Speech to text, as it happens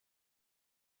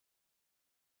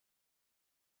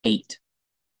8.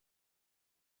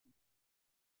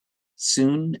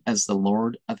 Soon as the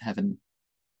Lord of Heaven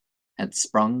had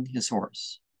sprung his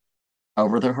horse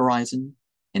over the horizon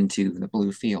into the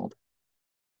blue field,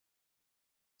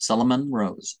 Salaman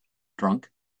rose, drunk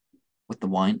with the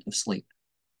wine of sleep,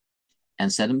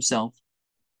 and set himself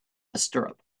a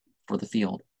stirrup for the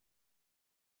field.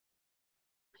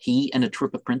 He and a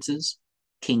troop of princes,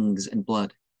 kings in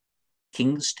blood,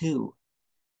 kings too,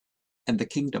 and the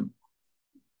kingdom,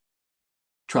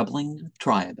 troubling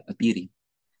tribe of beauty,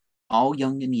 all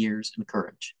young in years and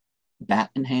courage,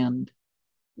 bat in hand,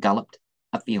 galloped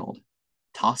afield,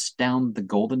 tossed down the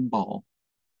golden ball,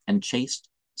 and chased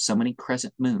so many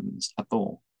crescent moons a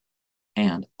full,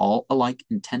 and all alike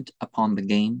intent upon the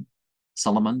game,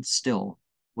 Salaman still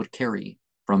would carry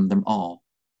from them all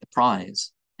the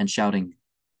prize, and shouting,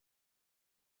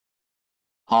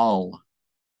 "Haul,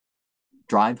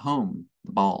 drive home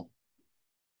the ball."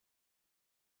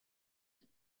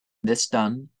 This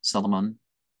done, Salaman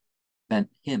bent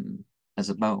him as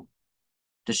a bow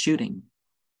to shooting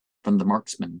from the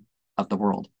marksman of the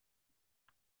world,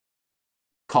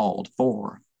 called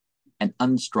for an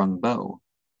unstrung bow,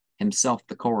 himself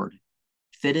the cord,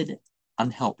 fitted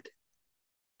unhelped,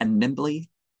 and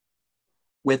nimbly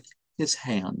with his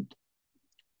hand,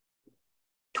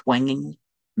 twanging,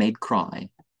 made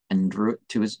cry, and drew it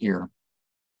to his ear.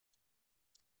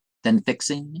 Then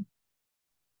fixing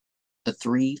the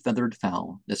 3-feathered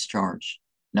fowl discharged,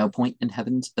 no point in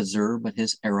heaven's azure but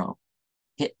his arrow,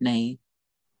 hit nay,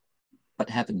 but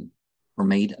heaven were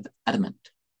made of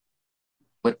adamant,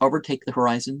 would overtake the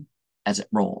horizon as it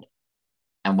rolled,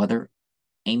 and whether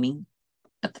aiming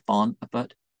at the fawn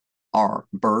afoot, or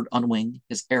bird on wing,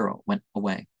 his arrow went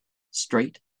away,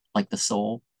 straight like the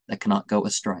soul that cannot go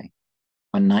astray.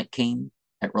 When night came,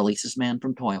 it releases man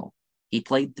from toil. He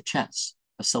played the chess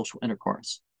of social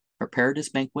intercourse, prepared his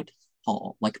banquet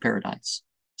hall like paradise,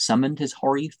 summoned his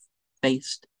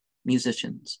hoary-faced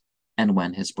musicians, and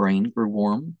when his brain grew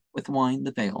warm with wine,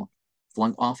 the veil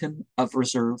flung off him of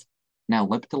reserve, now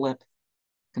lip to lip,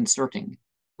 concerting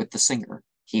with the singer,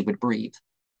 he would breathe,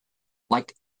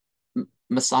 like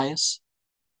Messiah's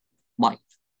life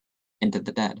into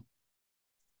the dead.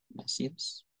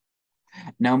 Messias?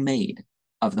 Now made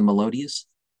of the melodious,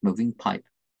 moving pipe,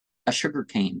 a sugar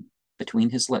cane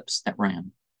between his lips that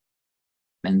ran,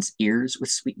 men's ears with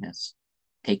sweetness,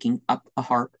 taking up a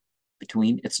harp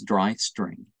between its dry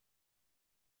string,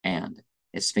 and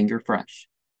his finger fresh,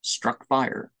 struck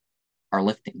fire, are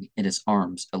lifting in his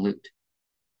arms a lute,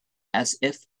 as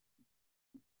if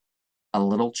a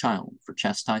little child for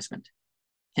chastisement,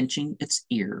 pinching its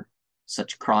ear,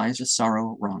 such cries of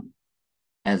sorrow wrung,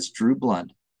 as drew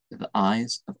blood to the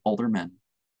eyes of older men.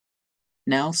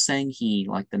 Now sang he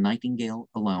like the nightingale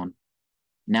alone,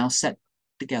 now set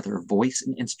together voice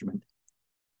and instrument,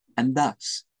 and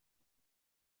thus,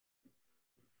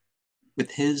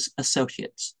 with his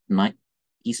associates, night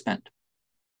he spent.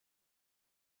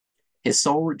 His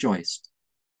soul rejoiced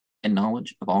in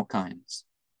knowledge of all kinds,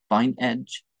 fine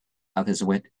edge of his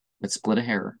wit with split a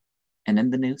hair, and in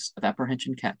the noose of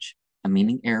apprehension catch a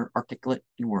meaning air articulate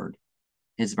in word.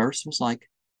 His verse was like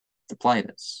the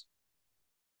Pleiades,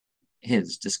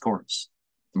 his discourse,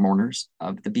 the mourners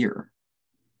of the bier,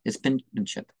 his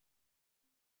penmanship,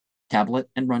 tablet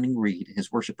and running reed,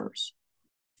 his worshippers,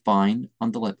 fine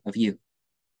on the lip of youth,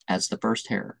 as the first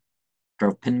hair,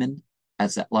 drove penmen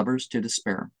as that lovers to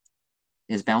despair.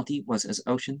 His bounty was as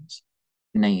oceans,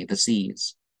 nay, the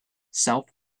seas, self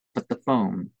but the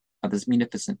foam of his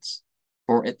munificence,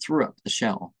 for it threw up the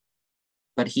shell.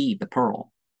 But he, the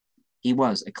pearl, he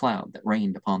was a cloud that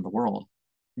rained upon the world,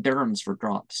 dirhams for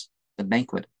drops, the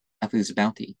banquet of whose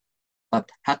bounty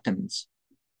left Hatim's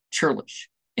churlish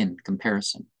in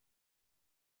comparison.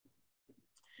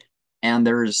 And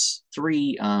there's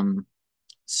 3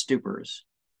 stupors,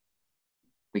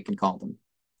 we can call them.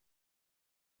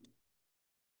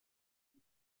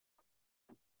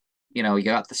 You know, you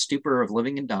got the stupor of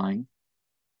living and dying.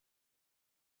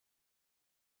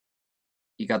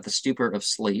 You got the stupor of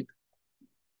sleep.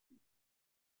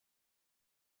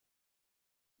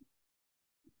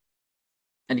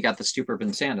 And you got the stupor of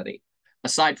insanity.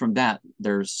 Aside from that,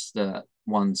 there's the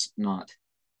ones not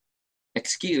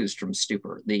excused from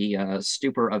stupor, the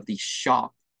stupor of the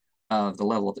shock of the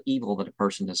level of evil that a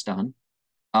person has done.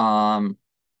 And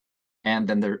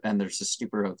then there's the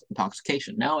stupor of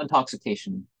intoxication. Now,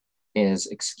 intoxication is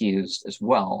excused as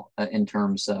well in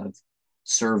terms of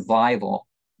survival,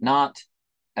 not,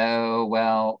 oh,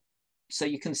 well, so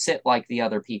you can sit like the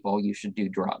other people, you should do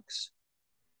drugs.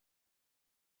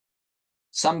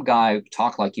 Some guy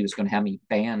talked like he was going to have me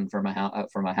banned from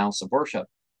a house of worship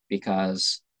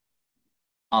because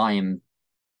I am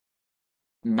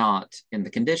not in the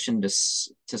condition to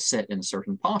sit in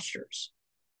certain postures,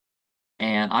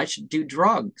 and I should do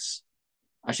drugs.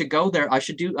 I should go there. I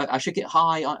should get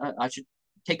high. I should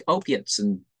take opiates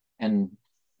and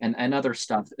and other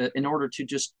stuff in order to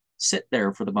just sit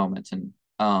there for the moment and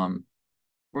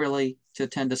really to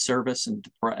attend a service and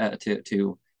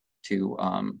to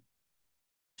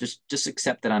just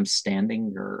accept that I'm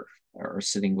standing or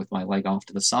sitting with my leg off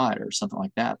to the side or something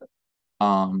like that.